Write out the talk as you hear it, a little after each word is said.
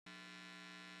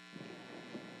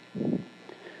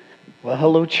Well,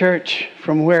 hello, church,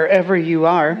 from wherever you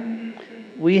are.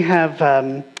 We have,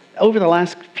 over the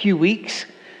last few weeks,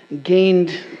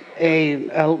 gained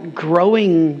a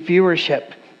growing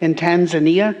viewership in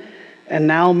Tanzania and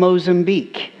now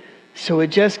Mozambique. So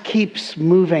it just keeps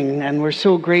moving, and we're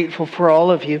so grateful for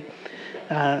all of you.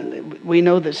 We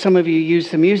know that some of you use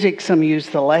the music, some use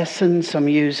the lessons, some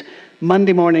use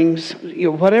Monday mornings.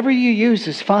 Whatever you use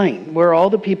is fine. We're all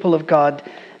the people of God,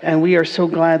 and we are so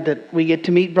glad that we get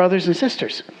to meet brothers and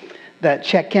sisters that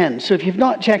check in. So if you've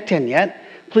not checked in yet,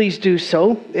 please do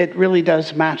so. It really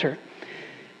does matter.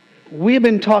 We have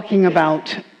been talking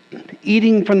about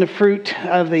eating from the fruit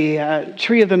of the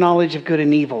tree of the knowledge of good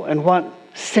and evil, and what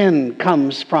sin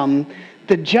comes from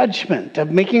the judgment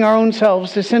of making our own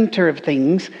selves the center of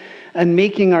things and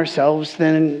making ourselves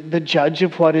then the judge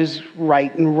of what is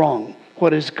right and wrong,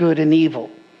 what is good and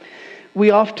evil.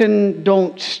 We often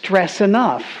don't stress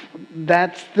enough.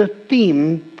 That's the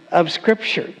theme of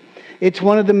Scripture. It's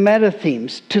one of the meta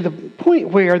themes, to the point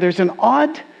where there's an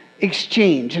odd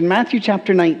exchange in Matthew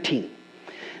chapter 19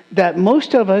 that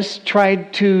most of us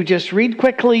tried to just read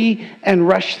quickly and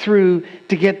rush through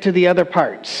to get to the other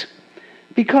parts,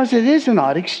 because it is an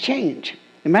odd exchange.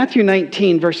 In Matthew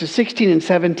 19, verses 16 and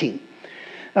 17,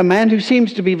 a man who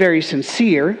seems to be very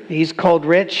sincere, he's called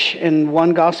rich in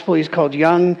one gospel, he's called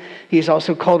young, he's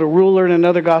also called a ruler in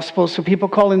another gospel, so people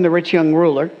call him the rich young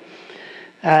ruler.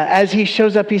 As he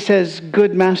shows up, he says,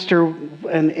 "Good master,"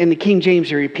 and in the King James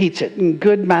he repeats it,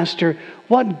 "Good master,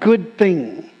 what good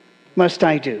thing must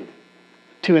I do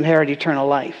to inherit eternal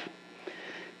life?"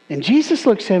 And Jesus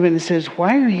looks at him and says,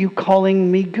 "Why are you calling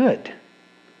me good?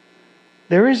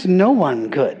 There is no one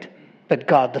good but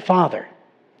God the Father."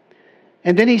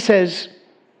 And then he says,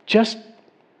 just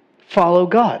follow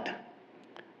God.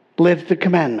 Live the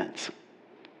commandments.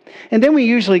 And then we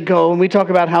usually go and we talk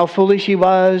about how foolish he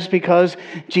was because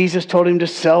Jesus told him to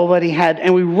sell what he had.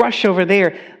 And we rush over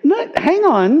there. Hang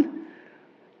on.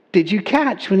 Did you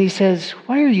catch when he says,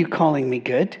 "Why are you calling me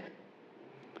good?"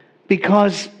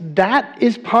 Because that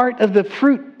is part of the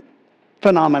fruit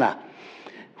phenomena,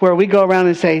 where we go around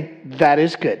and say, that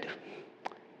is good,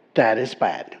 that is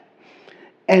bad.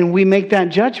 And we make that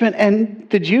judgment. And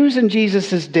the Jews in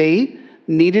Jesus' day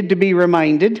needed to be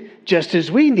reminded, just as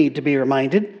we need to be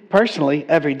reminded, personally,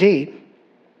 every day,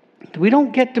 we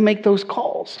don't get to make those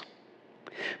calls.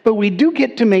 But we do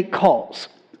get to make calls.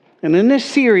 And in this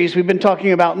series, we've been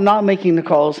talking about not making the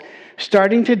calls.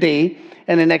 Starting today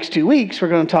and the next 2 weeks, we're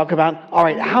going to talk about, all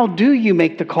right, how do you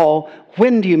make the call?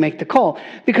 When do you make the call?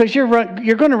 Because you're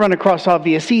going to run across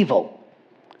obvious evil.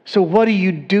 So what do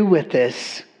you do with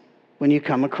this when you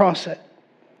come across it?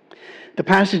 The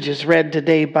passages read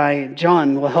today by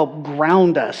John will help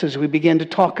ground us as we begin to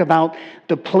talk about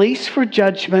the place for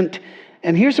judgment.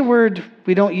 And here's a word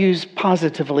we don't use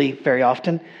positively very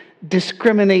often: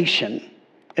 discrimination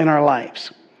in our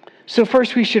lives. So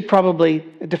first we should probably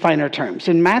define our terms.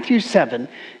 In Matthew 7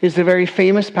 is the very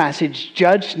famous passage,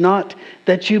 "Judge not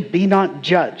that you be not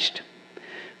judged."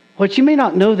 What you may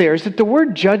not know there is that the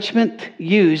word judgment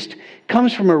used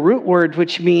comes from a root word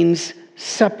which means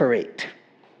separate,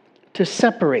 to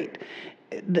separate.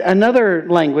 Another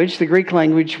language, the Greek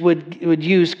language, would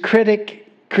use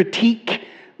critique.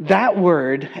 That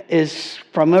word is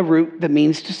from a root that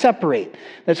means to separate.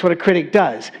 That's what a critic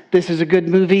does. This is a good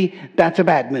movie, that's a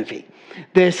bad movie.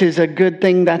 This is a good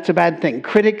thing, that's a bad thing.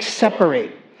 Critics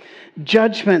separate.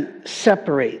 Judgment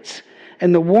separates.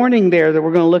 And the warning there that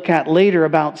we're going to look at later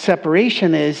about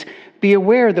separation is, be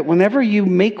aware that whenever you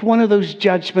make one of those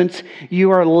judgments,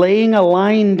 you are laying a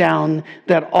line down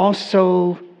that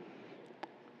also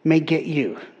may get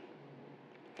you.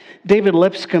 David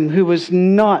Lipscomb, who was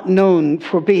not known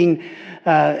for being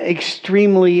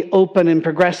extremely open and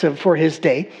progressive for his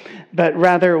day, but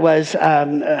rather was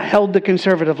held the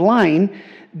conservative line,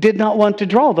 did not want to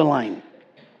draw the line.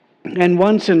 And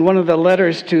once in one of the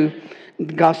letters to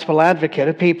the Gospel Advocate,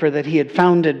 a paper that he had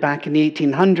founded back in the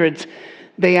 1800s,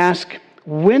 they asked,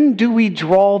 "When do we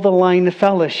draw the line of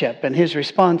fellowship?" And his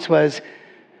response was,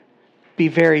 "Be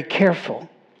very careful.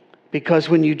 Because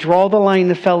when you draw the line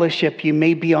of fellowship, you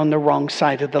may be on the wrong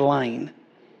side of the line."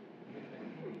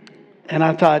 And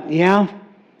I thought, yeah,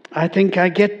 I think I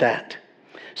get that.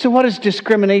 So what is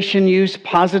discrimination used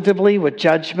positively with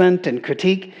judgment and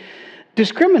critique?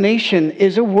 Discrimination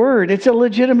is a word. It's a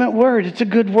legitimate word. It's a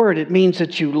good word. It means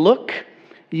that you look,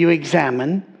 you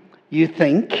examine, you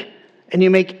think, and you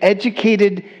make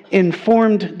educated,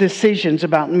 informed decisions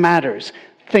about matters,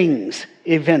 things,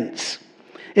 events.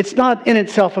 It's not in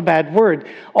itself a bad word,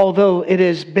 although it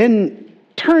has been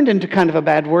turned into kind of a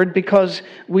bad word because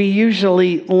we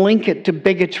usually link it to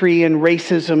bigotry and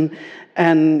racism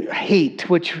and hate,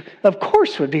 which of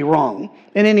course would be wrong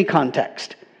in any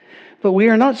context. But we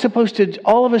are not supposed to,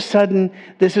 all of a sudden,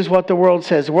 this is what the world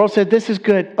says. The world said, this is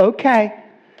good. Okay.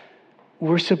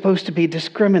 We're supposed to be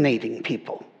discriminating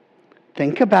people.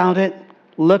 Think about it.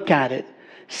 Look at it.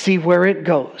 See where it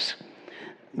goes.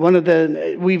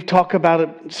 We've talked about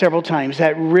it several times,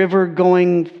 that river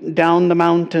going down the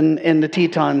mountain in the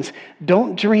Tetons.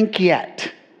 Don't drink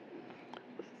yet.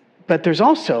 But there's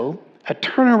also a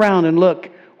turn around and look,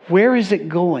 where is it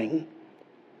going?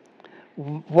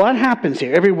 What happens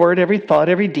here? Every word, every thought,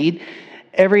 every deed,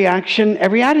 every action,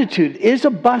 every attitude. Is a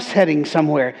bus heading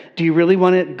somewhere? Do you really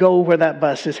want to go where that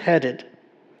bus is headed?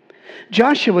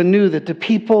 Joshua knew that the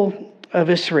people of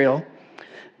Israel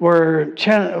were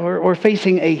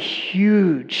facing a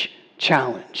huge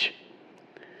challenge.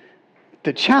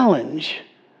 The challenge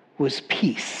was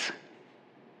peace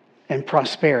and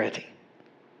prosperity.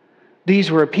 These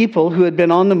were people who had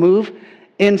been on the move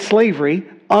in slavery,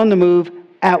 on the move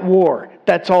at war.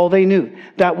 That's all they knew.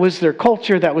 That was their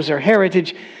culture. That was their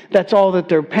heritage. That's all that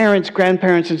their parents,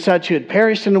 grandparents, and such who had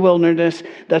perished in the wilderness,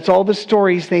 that's all the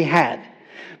stories they had.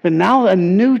 But now a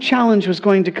new challenge was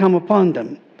going to come upon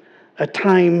them. A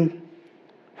time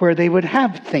where they would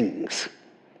have things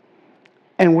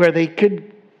and where they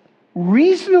could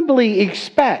reasonably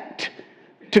expect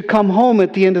to come home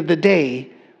at the end of the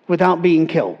day without being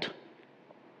killed.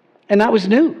 And that was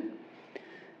new.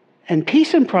 And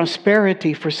peace and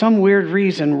prosperity, for some weird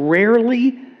reason,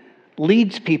 rarely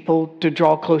leads people to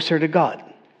draw closer to God.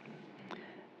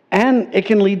 And it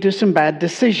can lead to some bad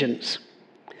decisions.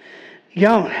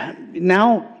 Yeah,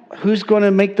 now who's going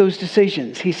to make those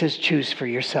decisions? He says, choose for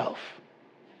yourself.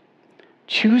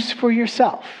 Choose for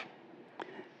yourself.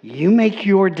 You make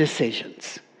your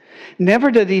decisions.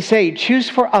 Never did he say, choose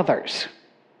for others.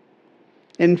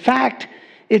 In fact,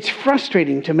 it's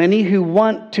frustrating to many who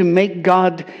want to make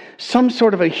God some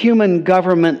sort of a human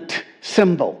government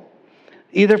symbol,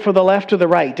 either for the left or the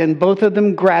right, and both of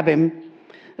them grab him.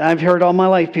 I've heard all my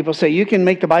life people say, you can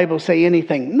make the Bible say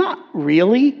anything. Not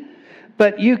really,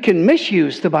 but you can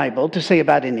misuse the Bible to say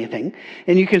about anything,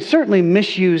 and you can certainly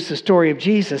misuse the story of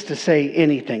Jesus to say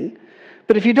anything.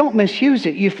 But if you don't misuse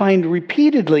it, you find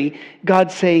repeatedly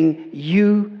God saying,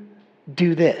 you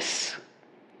do this,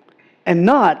 and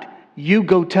not you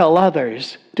go tell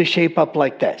others to shape up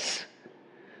like this.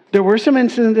 There were some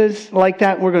instances like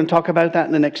that. We're going to talk about that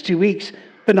in the next 2 weeks,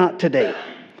 but not today.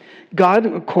 God,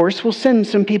 of course, will send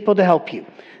some people to help you.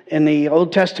 In the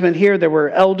Old Testament here, there were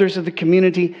elders of the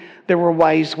community. There were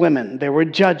wise women. There were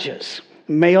judges,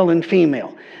 male and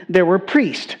female. There were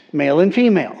priests, male and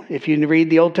female. If you read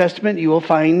the Old Testament, you will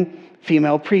find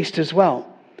female priests as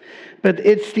well. But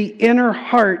it's the inner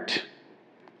heart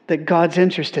that God's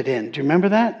interested in. Do you remember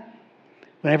that?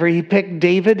 Whenever he picked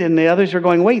David and the others were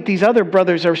going, wait, these other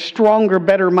brothers are stronger,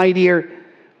 better, mightier.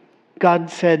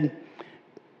 God said,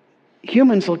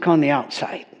 humans look on the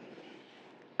outside.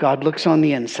 God looks on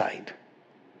the inside.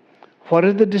 What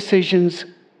are the decisions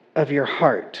of your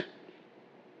heart?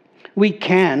 We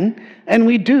can, and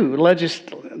we do,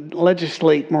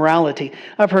 legislate morality.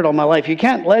 I've heard all my life, you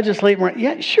can't legislate morality.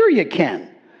 Yeah, sure you can.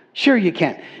 Sure you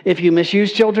can. If you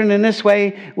misuse children in this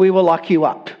way, we will lock you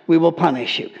up. We will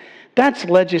punish you. That's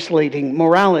legislating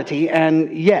morality,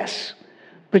 and yes,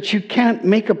 but you can't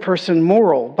make a person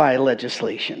moral by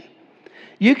legislation.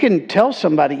 You can tell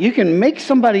somebody, you can make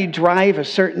somebody drive a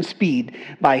certain speed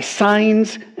by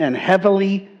signs and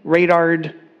heavily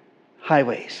radared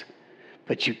highways,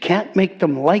 but you can't make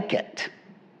them like it.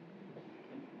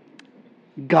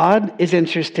 God is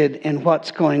interested in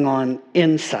what's going on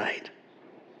inside.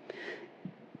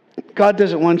 God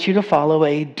doesn't want you to follow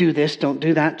a do this, don't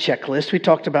do that checklist. We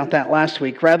talked about that last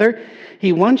week. Rather,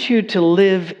 he wants you to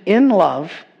live in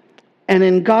love and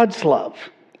in God's love,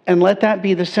 and let that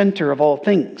be the center of all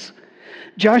things.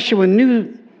 Joshua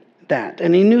knew that,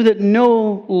 and he knew that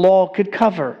no law could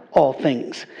cover all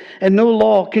things, and no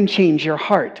law can change your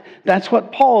heart. That's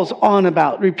what Paul's on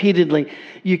about repeatedly.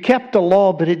 You kept the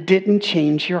law, but it didn't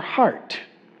change your heart.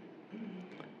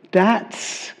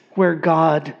 That's where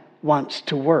God wants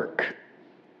to work.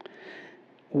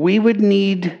 We would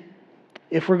need,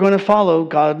 if we're going to follow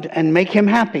God and make him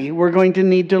happy, we're going to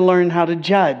need to learn how to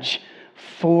judge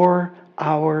for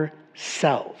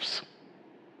ourselves.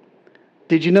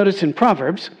 Did you notice in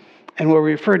Proverbs, and we'll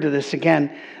refer to this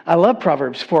again, I love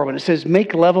Proverbs 4 when it says,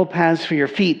 make level paths for your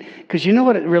feet, because you know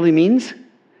what it really means?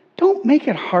 Don't make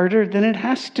it harder than it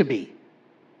has to be.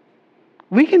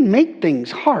 We can make things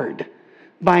hard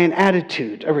by an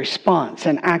attitude, a response,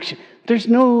 an action. There's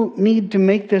no need to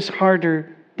make this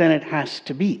harder than it has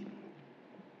to be.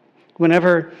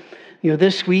 Whenever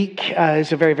This week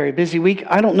is a very, very busy week.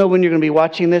 I don't know when you're going to be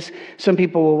watching this. Some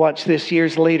people will watch this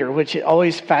years later, which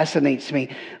always fascinates me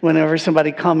whenever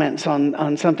somebody comments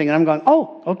on something. And I'm going,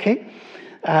 oh, okay.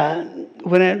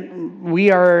 We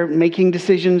are making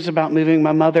decisions about moving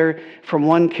my mother from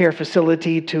one care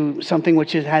facility to something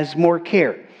which has more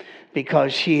care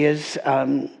because she is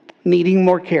needing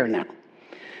more care now.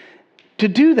 To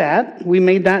do that, we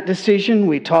made that decision.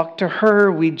 We talked to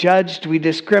her, we judged, we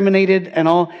discriminated and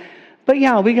all. But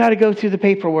yeah, we got to go through the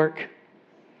paperwork.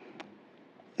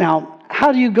 Now,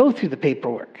 how do you go through the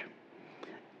paperwork?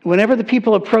 Whenever the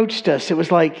people approached us, it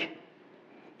was like,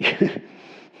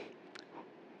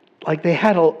 like they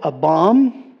had a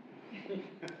bomb.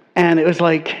 And it was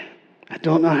like, I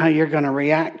don't know how you're going to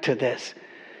react to this.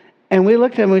 And we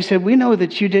looked at them and we said, we know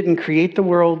that you didn't create the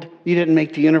world, you didn't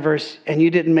make the universe, and you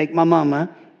didn't make my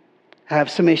mama have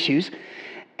some issues.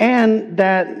 And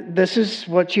that this is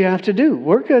what you have to do.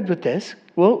 We're good with this.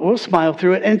 We'll smile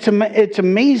through it. And it's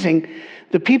amazing.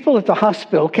 The people at the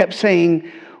hospital kept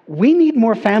saying, we need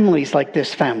more families like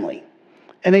this family.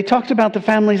 And they talked about the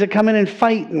families that come in and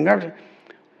fight. And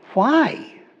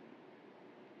why?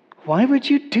 Why would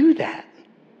you do that?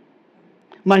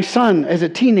 My son, as a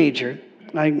teenager,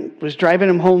 I was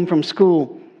driving him home from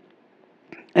school.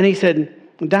 And he said,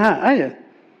 Dad,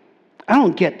 I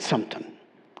don't get something.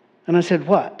 And I said,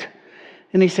 what?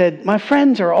 And he said, my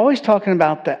friends are always talking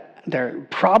about their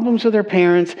problems with their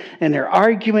parents, and they're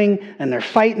arguing, and they're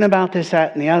fighting about this,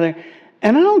 that, and the other.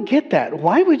 And I don't get that.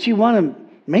 Why would you want to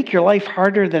make your life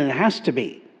harder than it has to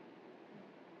be?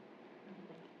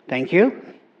 Thank you.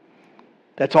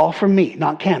 That's all from me,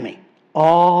 not Cammie.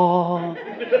 All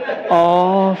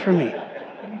from me.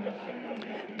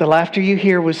 The laughter you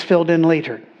hear was filled in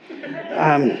later.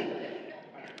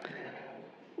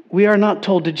 We are not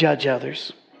told to judge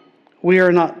others. We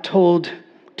are not told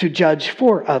to judge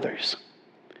for others.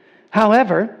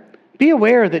 However, be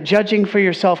aware that judging for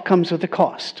yourself comes with a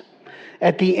cost.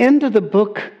 At the end of the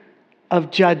book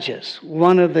of Judges,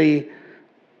 one of the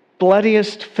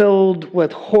bloodiest, filled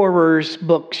with horrors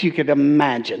books you could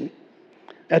imagine,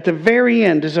 at the very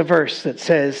end is a verse that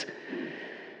says,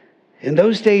 in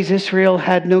those days Israel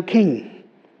had no king,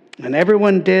 and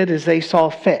everyone did as they saw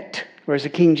fit, or as the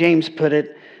King James put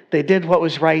it, they did what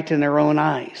was right in their own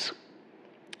eyes.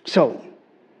 So,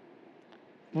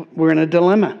 we're in a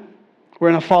dilemma. We're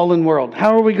in a fallen world.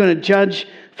 How are we going to judge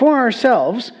for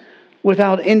ourselves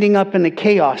without ending up in the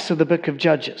chaos of the book of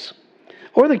Judges?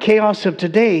 Or the chaos of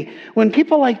today, when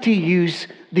people like to use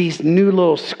these new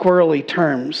little squirrely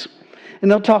terms,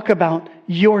 and they'll talk about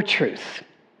your truth.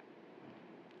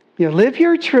 Live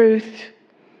your truth,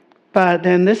 but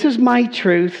then this is my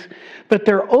truth. But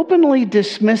they're openly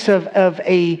dismissive of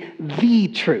the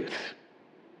truth.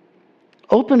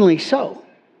 Openly so.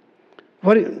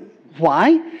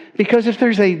 Why? Because if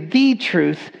there's the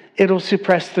truth, it'll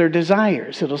suppress their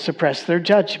desires. It'll suppress their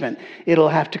judgment. It'll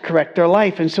have to correct their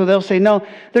life. And so they'll say, no,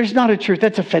 there's not a truth.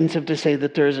 That's offensive to say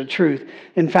that there is a truth.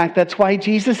 In fact, that's why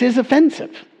Jesus is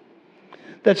offensive.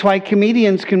 That's why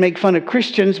comedians can make fun of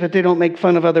Christians, but they don't make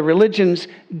fun of other religions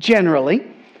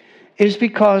generally. Is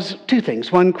because two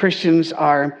things. One, Christians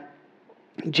are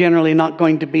generally not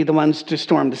going to be the ones to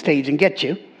storm the stage and get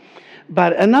you.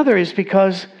 But another is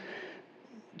because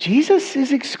Jesus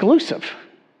is exclusive.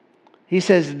 He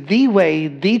says, the way,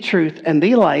 the truth, and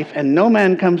the life, and no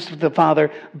man comes to the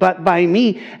Father but by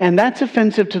me. And that's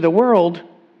offensive to the world,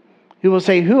 who will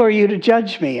say, who are you to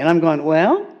judge me? And I'm going,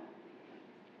 well,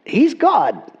 he's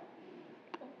God.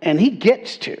 And he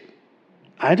gets to.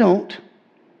 I don't.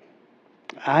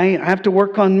 I have to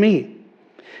work on me.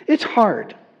 It's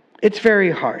hard. It's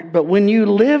very hard. But when you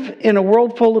live in a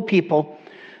world full of people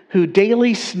who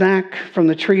daily snack from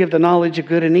the tree of the knowledge of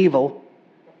good and evil,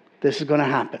 this is going to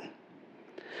happen.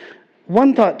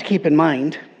 One thought to keep in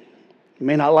mind, you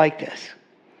may not like this.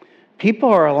 People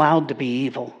are allowed to be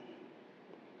evil.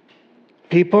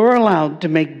 People are allowed to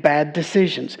make bad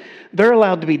decisions. They're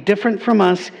allowed to be different from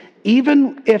us,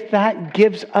 even if that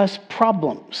gives us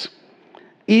problems.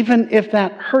 Even if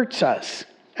that hurts us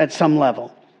at some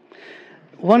level.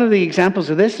 One of the examples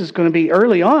of this is going to be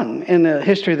early on in the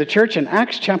history of the church in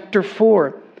Acts chapter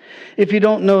 4. If you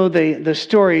don't know the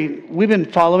story, we've been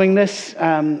following this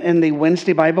in the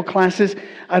Wednesday Bible classes.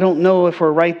 I don't know if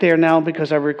we're right there now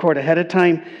because I record ahead of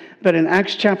time. But in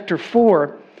Acts chapter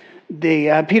 4,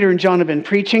 Peter and John have been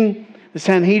preaching. The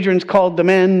Sanhedrin's called them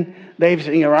in. They've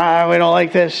said, we don't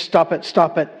like this. Stop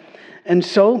it. And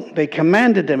so they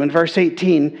commanded them in verse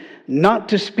 18 not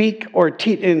to speak or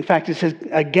teach. In fact, it says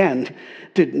again,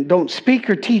 don't speak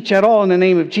or teach at all in the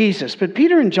name of Jesus. But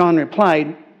Peter and John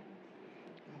replied,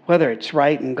 whether it's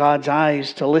right in God's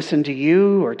eyes to listen to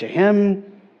you or to him,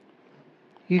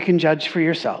 you can judge for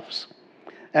yourselves.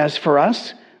 As for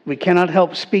us, we cannot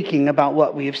help speaking about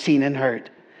what we have seen and heard.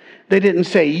 They didn't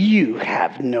say, you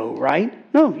have no right.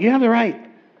 No, you have the right.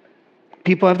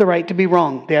 People have the right to be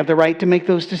wrong. They have the right to make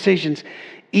those decisions.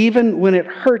 Even when it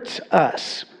hurts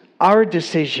us, our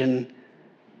decision,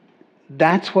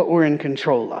 that's what we're in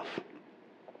control of.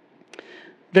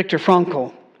 Viktor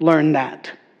Frankl learned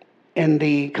that in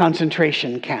the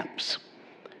concentration camps.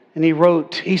 And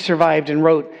he survived and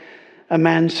wrote A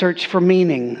Man's Search for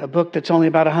Meaning, a book that's only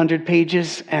about 100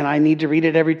 pages, and I need to read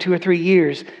it every 2 or 3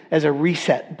 years as a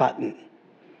reset button.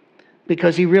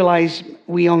 Because he realized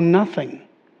we own nothing.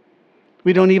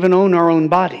 We don't even own our own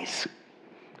bodies.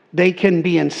 They can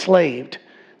be enslaved,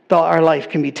 though our life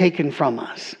can be taken from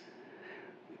us.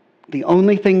 The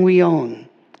only thing we own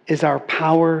is our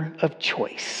power of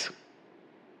choice.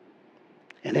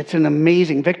 And it's an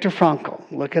amazing, Viktor Frankl,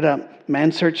 look it up,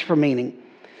 Man's Search for Meaning.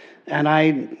 And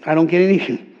I don't get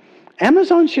any,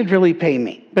 Amazon should really pay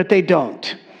me, but they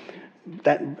don't.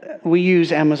 We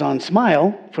use Amazon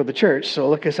Smile for the church, so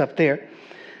look us up there.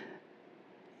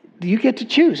 You get to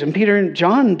choose. And Peter and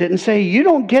John didn't say, you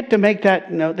don't get to make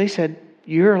that. No, they said,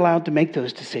 you're allowed to make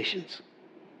those decisions.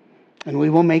 And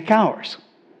we will make ours.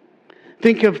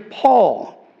 Think of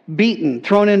Paul, beaten,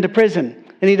 thrown into prison.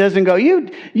 And he doesn't go,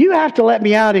 you have to let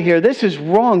me out of here. This is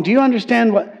wrong. Do you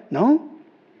understand what? No.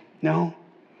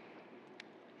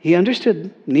 He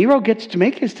understood. Nero gets to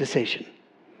make his decision.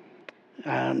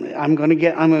 I'm going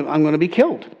to be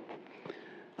killed.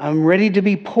 I'm ready to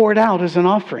be poured out as an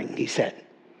offering, he said.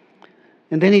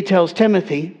 And then he tells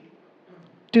Timothy,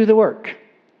 do the work.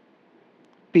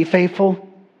 Be faithful.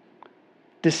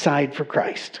 Decide for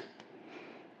Christ.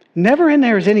 Never in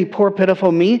there is any poor,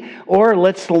 pitiful me, or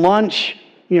let's launch,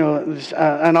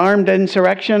 an armed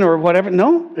insurrection or whatever.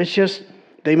 No, it's just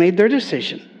they made their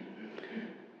decision.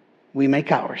 We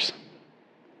make ours.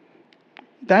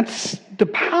 That's the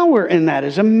power in that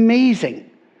is amazing.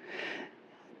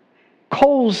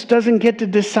 Kohl's doesn't get to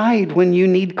decide when you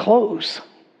need clothes.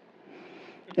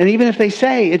 And even if they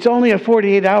say it's only a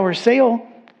 48-hour sale,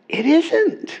 it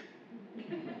isn't.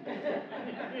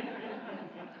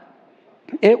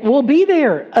 It will be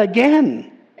there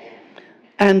again.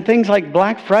 And things like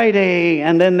Black Friday,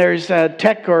 and then there's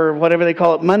tech or whatever they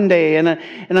call it, Monday. And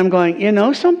I'm going, you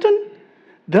know something?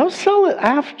 They'll sell it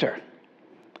after.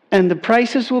 And the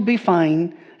prices will be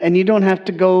fine, and you don't have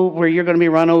to go where you're going to be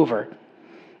run over.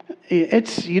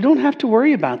 You don't have to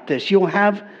worry about this. You'll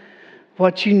have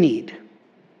what you need.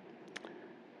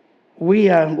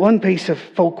 One piece of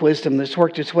folk wisdom that's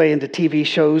worked its way into TV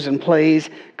shows and plays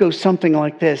goes something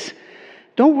like this.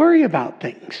 Don't worry about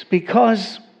things,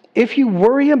 because if you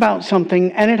worry about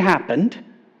something and it happened,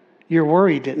 your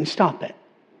worry didn't stop it.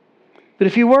 But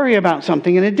if you worry about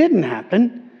something and it didn't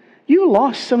happen, you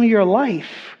lost some of your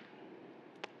life.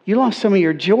 You lost some of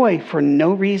your joy for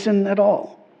no reason at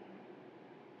all.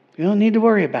 You don't need to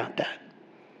worry about that.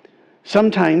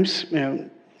 Sometimes,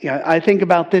 I think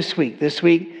about this week. This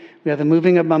week, we have the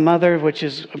moving of my mother, which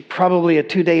is probably a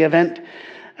 2-day event.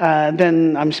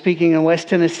 Then I'm speaking in West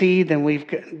Tennessee. Then we've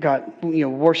got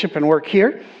worship and work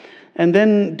here. And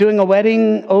then doing a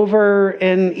wedding over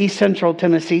in East Central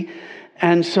Tennessee.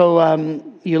 And so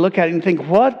you look at it and think,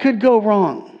 what could go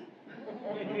wrong?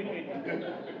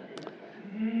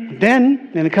 Then,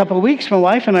 in a couple of weeks, my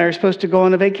wife and I are supposed to go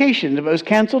on a vacation. It was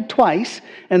canceled twice,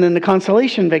 and then the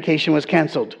consolation vacation was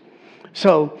canceled.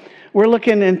 So we're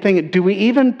looking and thinking, do we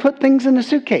even put things in a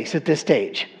suitcase at this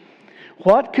stage?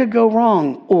 What could go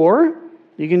wrong? Or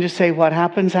you can just say, what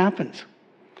happens, happens.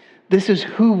 This is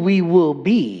who we will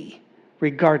be,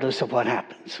 regardless of what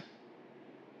happens.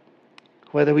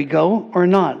 Whether we go or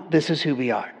not, this is who we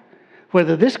are.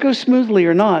 Whether this goes smoothly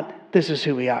or not, this is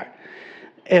who we are.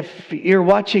 If you're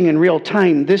watching in real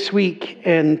time, this week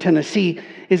in Tennessee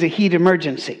is a heat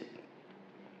emergency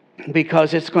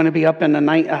because it's going to be up in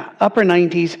the upper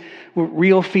 90s,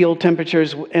 real field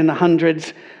temperatures in the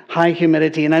hundreds, high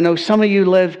humidity. And I know some of you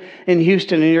live in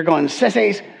Houston and you're going,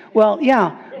 sissies. Well,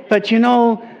 yeah, but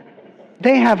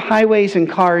they have highways and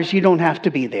cars. You don't have to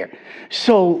be there.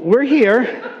 So we're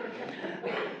here,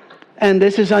 and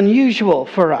this is unusual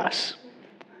for us.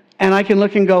 And I can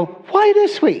look and go, why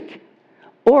this week?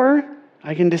 Or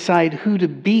I can decide who to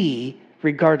be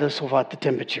regardless of what the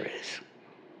temperature is.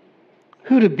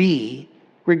 Who to be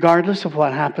regardless of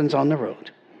what happens on the road.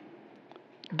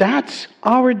 That's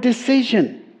our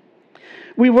decision.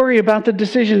 We worry about the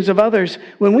decisions of others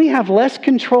when we have less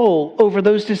control over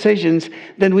those decisions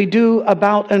than we do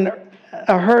about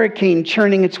a hurricane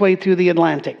churning its way through the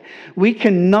Atlantic. We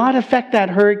cannot affect that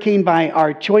hurricane by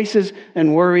our choices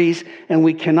and worries, and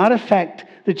we cannot affect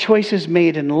the choices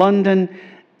made in London,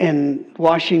 in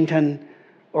Washington,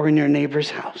 or in your neighbor's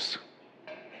house.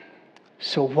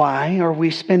 So why are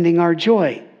we spending our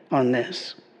joy on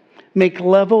this? Make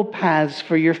level paths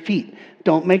for your feet.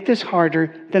 Don't make this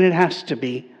harder than it has to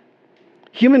be.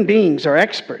 Human beings are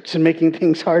experts in making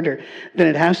things harder than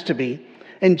it has to be.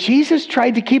 And Jesus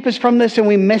tried to keep us from this, and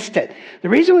we missed it. The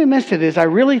reason we missed it is I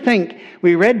really think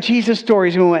we read Jesus'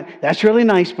 stories and we went, that's really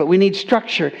nice, but we need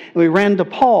structure. And we ran to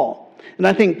Paul. And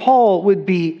I think Paul would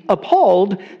be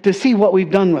appalled to see what we've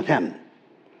done with him,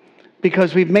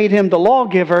 because we've made him the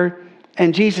lawgiver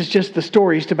and Jesus just the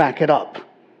stories to back it up.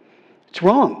 It's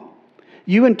wrong.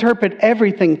 You interpret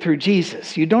everything through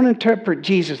Jesus. You don't interpret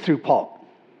Jesus through Paul.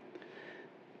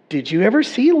 Did you ever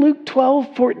see Luke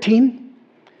 12:14?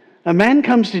 A man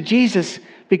comes to Jesus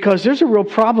because there's a real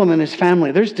problem in his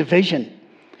family. There's division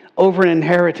over an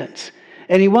inheritance.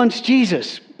 And he wants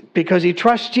Jesus because he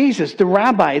trusts Jesus, the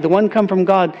rabbi, the one come from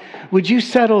God. Would you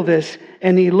settle this?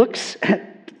 And he looks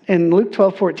at, in Luke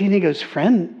 12:14, he goes,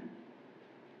 friend,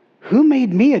 who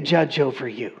made me a judge over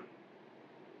you?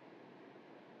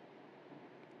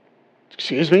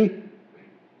 Excuse me?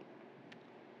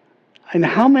 And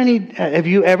how many, have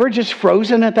you ever just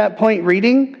frozen at that point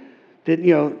reading?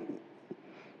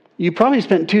 You probably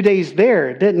spent 2 days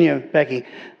there, didn't you, Becky?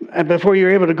 Before you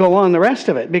were able to go on the rest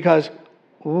of it, because,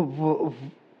 well,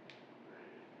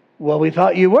 we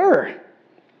thought you were.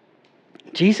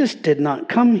 Jesus did not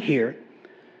come here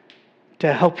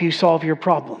to help you solve your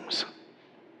problems.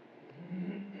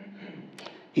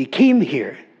 He came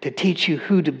here to teach you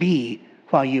who to be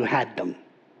while you had them.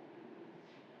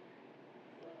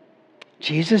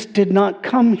 Jesus did not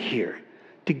come here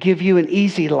to give you an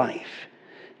easy life.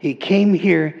 He came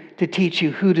here to teach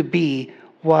you who to be,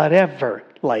 whatever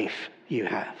life you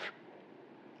have.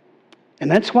 And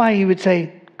that's why he would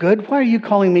say, good? Why are you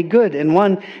calling me good? And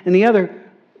one and the other,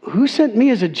 who sent me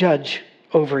as a judge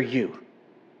over you?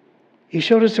 He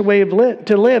showed us a way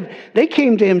to live. They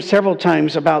came to him several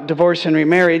times about divorce and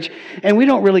remarriage, and we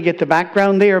don't really get the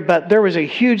background there, but there was a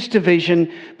huge division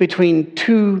between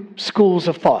two schools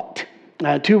of thought.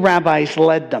 Two rabbis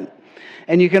led them.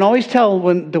 And you can always tell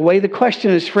when the way the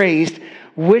question is phrased,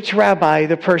 which rabbi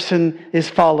the person is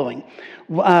following.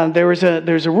 There's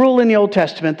a rule in the Old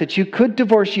Testament that you could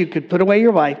divorce, you could put away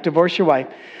your wife, divorce your wife,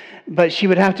 but she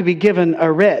would have to be given a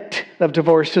writ of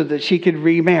divorce so that she could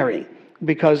remarry,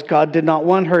 because God did not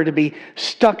want her to be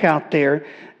stuck out there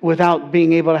without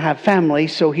being able to have family.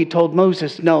 So he told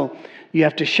Moses, no, you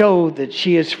have to show that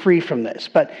she is free from this.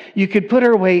 But you could put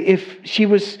her away if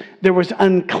there was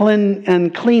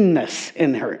uncleanness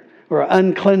in her, or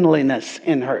uncleanliness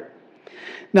in her.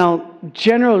 Now,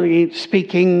 generally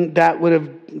speaking, that would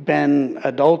have been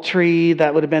adultery,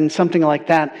 that would have been something like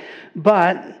that.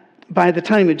 But by the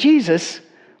time of Jesus,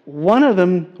 one of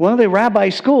the rabbi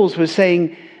schools was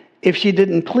saying, if she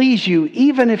didn't please you,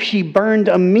 even if she burned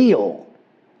a meal,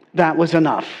 that was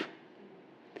enough.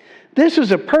 This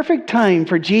was a perfect time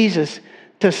for Jesus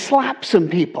to slap some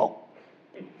people.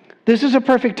 This is a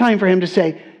perfect time for him to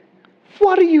say,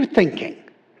 what are you thinking?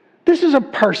 This is a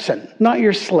person, not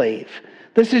your slave.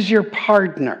 This is your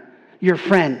partner, your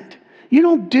friend. You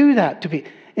don't do that to be.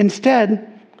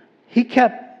 Instead, he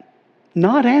kept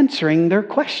not answering their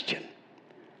question,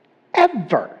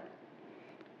 ever.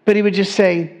 But he would just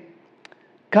say,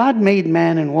 God made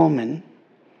man and woman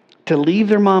to leave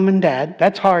their mom and dad.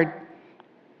 That's hard.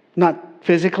 Not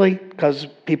physically, because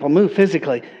people move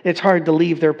physically. It's hard to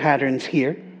leave their patterns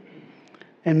here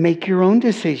and make your own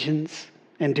decisions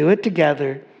and do it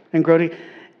together and grow together.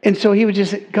 And so he would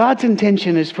just say, God's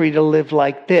intention is for you to live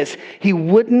like this. He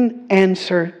wouldn't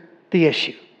answer the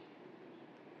issue.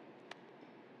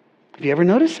 Have you ever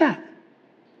noticed that?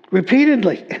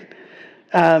 Repeatedly.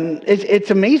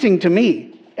 It's amazing to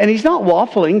me. And he's not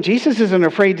waffling. Jesus isn't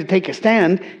afraid to take a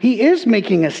stand. He is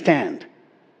making a stand.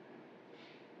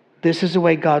 This is the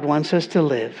way God wants us to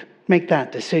live. Make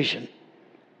that decision.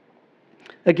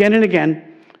 Again and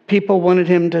again, people wanted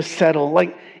him to settle.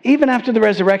 Like, even after the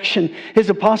resurrection, his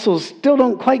apostles still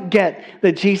don't quite get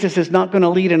that Jesus is not going to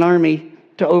lead an army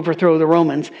to overthrow the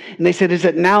Romans. And they said, is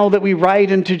it now that we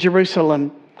ride into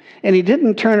Jerusalem? And he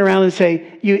didn't turn around and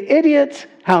say, you idiots,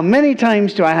 how many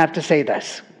times do I have to say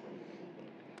this?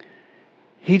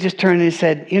 He just turned and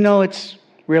said, it's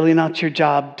really not your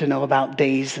job to know about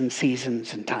days and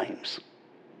seasons and times.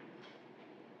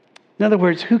 In other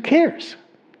words, who cares?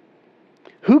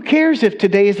 Who cares if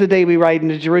today is the day we ride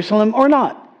into Jerusalem or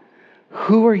not?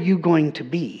 Who are you going to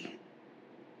be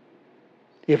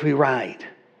if we ride?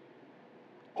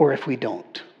 or if we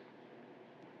don't.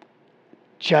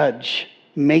 Judge.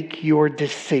 Make your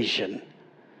decision.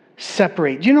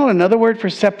 Separate. Do you know what another word for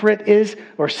separate is,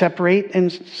 or separate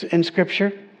in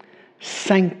Scripture?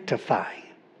 Sanctify.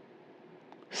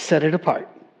 Set it apart.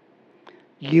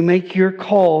 You make your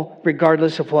call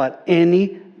regardless of what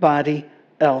anybody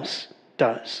else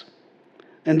does.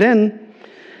 And then,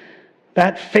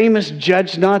 that famous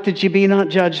judge not that you be not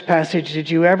judged passage, did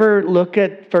you ever look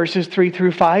at verses 3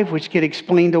 through 5, which get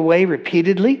explained away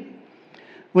repeatedly?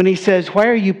 When he says, why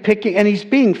are you picking, and he's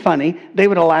being funny. They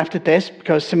would have laughed at this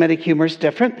because Semitic humor is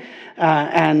different,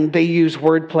 and they use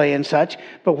wordplay and such.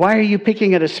 But why are you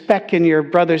picking at a speck in your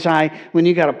brother's eye when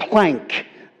you got a plank,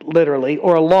 literally,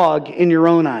 or a log in your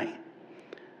own eye?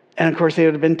 And of course, they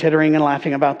would have been tittering and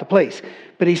laughing about the place.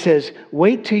 But he says,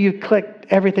 wait till you click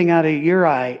everything out of your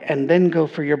eye and then go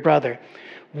for your brother.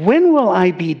 When will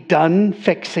I be done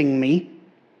fixing me?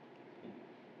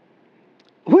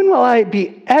 When will I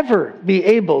ever be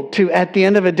able to, at the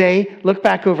end of a day, look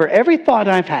back over every thought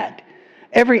I've had,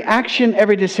 every action,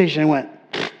 every decision, and went,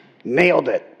 nailed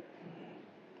it?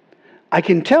 I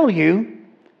can tell you,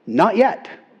 not yet.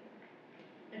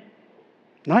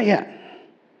 Not yet.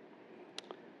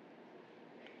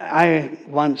 I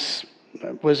once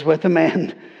was with a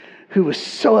man who was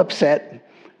so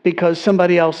upset because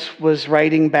somebody else was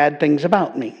writing bad things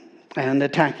about me and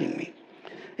attacking me.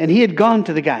 And he had gone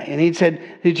to the guy and he'd said,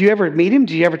 did you ever meet him?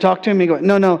 Did you ever talk to him? He go,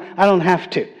 no, I don't have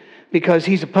to, because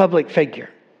he's a public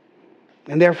figure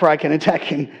and therefore I can attack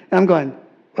him. And I'm going,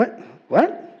 what?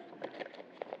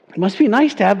 It must be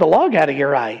nice to have the log out of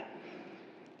your eye.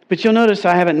 But you'll notice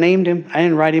I haven't named him. I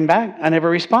didn't write him back. I never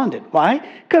responded. Why?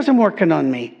 Because I'm working on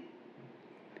me.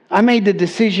 I made the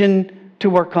decision to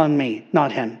work on me,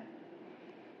 not him.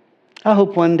 I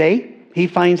hope one day he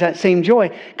finds that same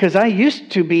joy, because I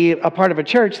used to be a part of a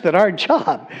church that our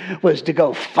job was to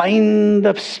go find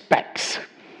the specks.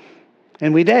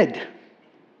 And we did.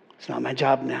 It's not my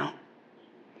job now.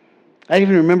 I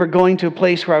even remember going to a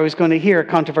place where I was going to hear a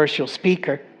controversial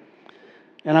speaker.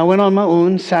 And I went on my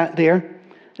own, sat there,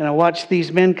 and I watched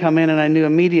these men come in, and I knew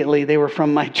immediately they were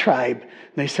from my tribe.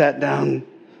 They sat down.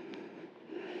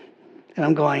 And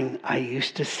I'm going, I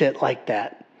used to sit like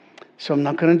that. So I'm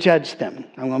not going to judge them.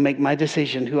 I'm going to make my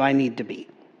decision who I need to be.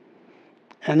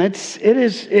 And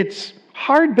it's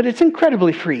hard, but it's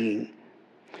incredibly freeing.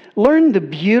 Learn the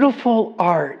beautiful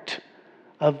art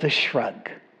of the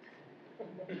shrug.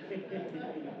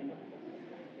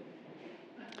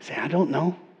 Say, I don't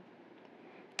know.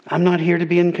 I'm not here to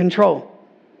be in control.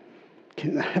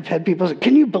 I've had people say,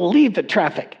 can you believe the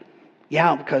traffic?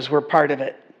 Yeah, because we're part of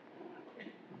it.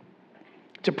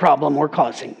 It's a problem we're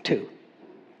causing too.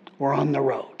 We're on the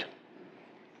road.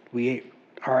 We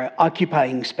are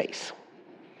occupying space.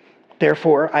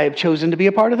 Therefore, I have chosen to be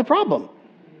a part of the problem.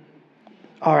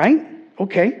 All right?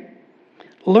 Okay.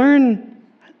 Learn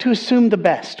to assume the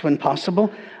best when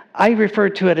possible. I refer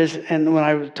to it as, and when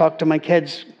I talk to my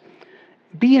kids,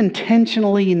 be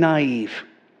intentionally naive.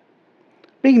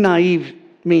 Being naive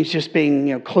means just being,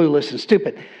 clueless and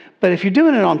stupid. But if you're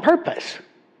doing it on purpose,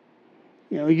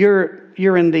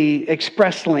 you're in the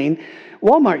express lane.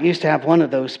 Walmart used to have one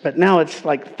of those, but now it's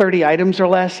like 30 items or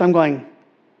less. I'm going,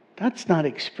 that's not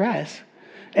express.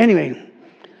 Anyway,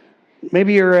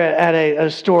 maybe you're at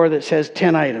a store that says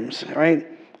 10 items, right?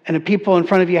 And the people in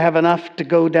front of you have enough to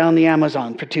go down the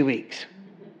Amazon for 2 weeks.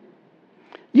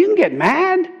 You can get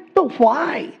mad, but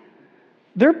why?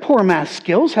 Their poor math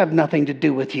skills have nothing to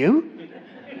do with you.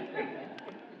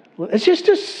 Let's just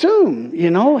assume,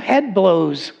 head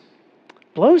blows.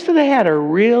 Blows to the head are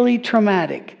really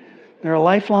traumatic. There are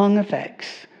lifelong effects.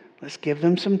 Let's give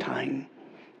them some time.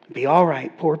 Be all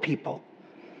right, poor people.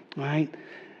 All right?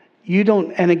 You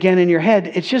don't, and again in your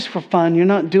head, it's just for fun. You're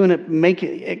not doing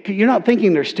it, you're not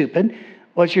thinking they're stupid.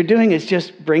 What you're doing is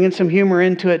just bringing some humor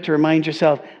into it to remind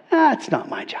yourself, it's not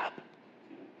my job.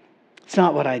 It's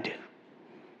not what I do.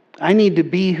 I need to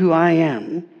be who I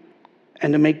am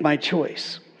and to make my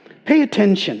choice. Pay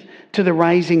attention to the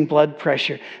rising blood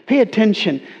pressure. Pay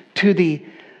attention to the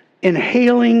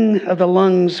inhaling of the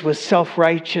lungs with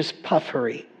self-righteous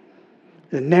puffery,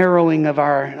 the narrowing of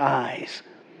our eyes,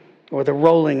 or the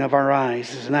rolling of our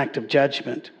eyes is an act of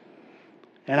judgment.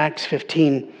 In Acts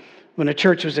 15, when the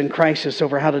church was in crisis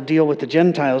over how to deal with the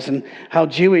Gentiles and how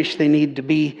Jewish they need to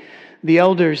be, the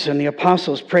elders and the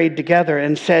apostles prayed together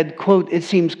and said, quote, it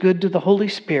seems good to the Holy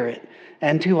Spirit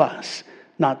and to us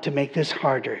not to make this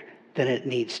harder than it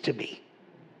needs to be.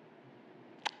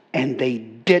 And they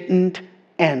didn't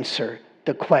answer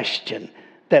the question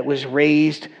that was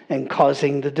raised and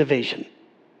causing the division.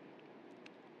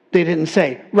 They didn't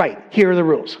say, right, here are the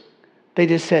rules. They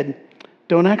just said,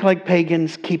 Don't act like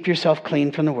pagans. Keep yourself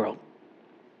clean from the world.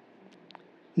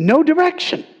 No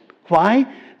direction. Why?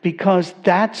 Because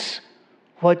that's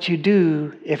what you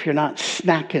do if you're not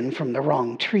snacking from the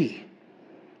wrong tree.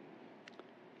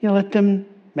 You let them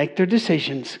make their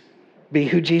decisions. Be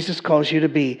who Jesus calls you to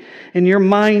be. In your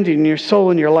mind, in your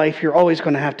soul, in your life, you're always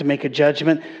going to have to make a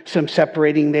judgment. Some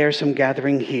separating there, some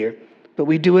gathering here. But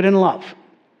we do it in love.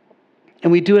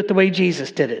 And we do it the way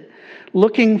Jesus did it.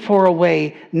 Looking for a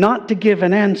way not to give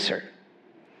an answer,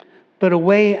 but a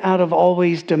way out of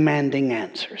always demanding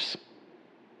answers.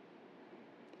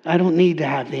 I don't need to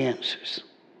have the answers.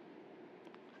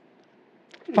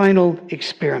 Final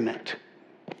experiment.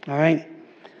 All right?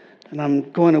 And I'm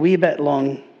going a wee bit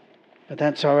long, but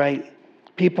that's all right.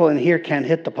 People in here can't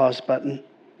hit the pause button.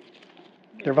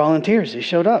 They're volunteers. They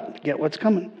showed up. Get what's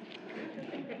coming.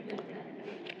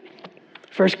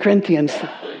 1 Corinthians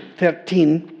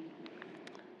 13.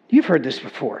 You've heard this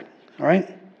before, all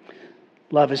right?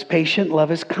 Love is patient.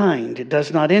 Love is kind. It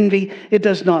does not envy. It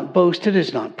does not boast. It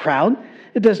is not proud.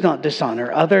 It does not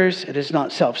dishonor others. It is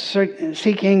not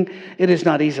self-seeking. It is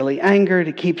not easily angered.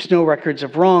 It keeps no records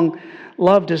of wrong.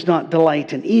 Love does not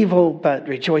delight in evil, but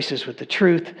rejoices with the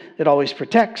truth. It always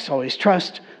protects, always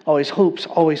trusts, always hopes,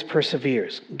 always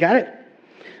perseveres. Got it?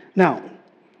 Now,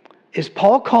 is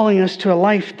Paul calling us to a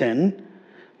life then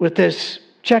with this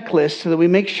checklist so that we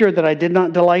make sure that I did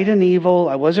not delight in evil,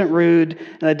 I wasn't rude,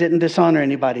 and I didn't dishonor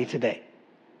anybody today?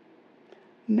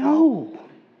 No.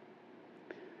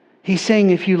 He's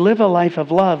saying if you live a life of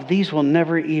love, these will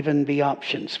never even be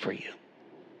options for you.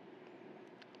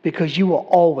 Because you will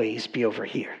always be over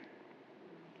here.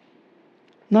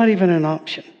 Not even an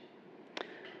option.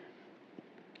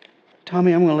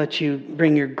 Tommy, I'm going to let you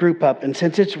bring your group up. And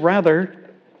since it's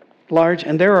rather large,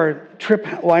 and there are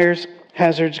trip wires,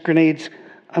 hazards, grenades,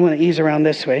 I'm going to ease around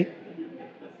this way.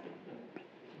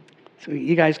 So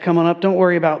you guys come on up. Don't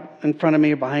worry about in front of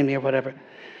me or behind me or whatever.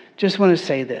 Just want to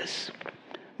say this.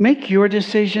 Make your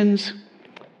decisions,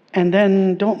 and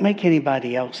then don't make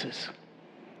anybody else's.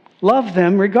 Love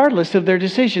them regardless of their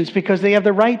decisions because they have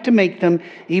the right to make them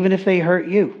even if they hurt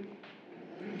you.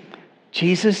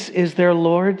 Jesus is their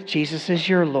Lord. Jesus is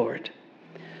your Lord.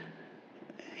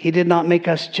 He did not make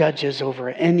us judges over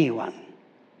anyone.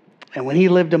 And when he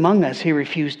lived among us, he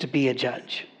refused to be a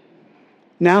judge.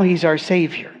 Now he's our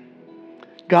Savior.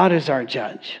 God is our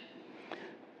judge.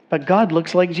 But God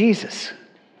looks like Jesus.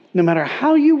 No matter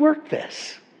how you work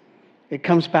this, it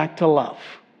comes back to love.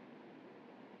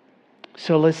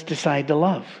 So let's decide to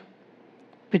love.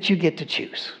 But you get to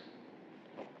choose.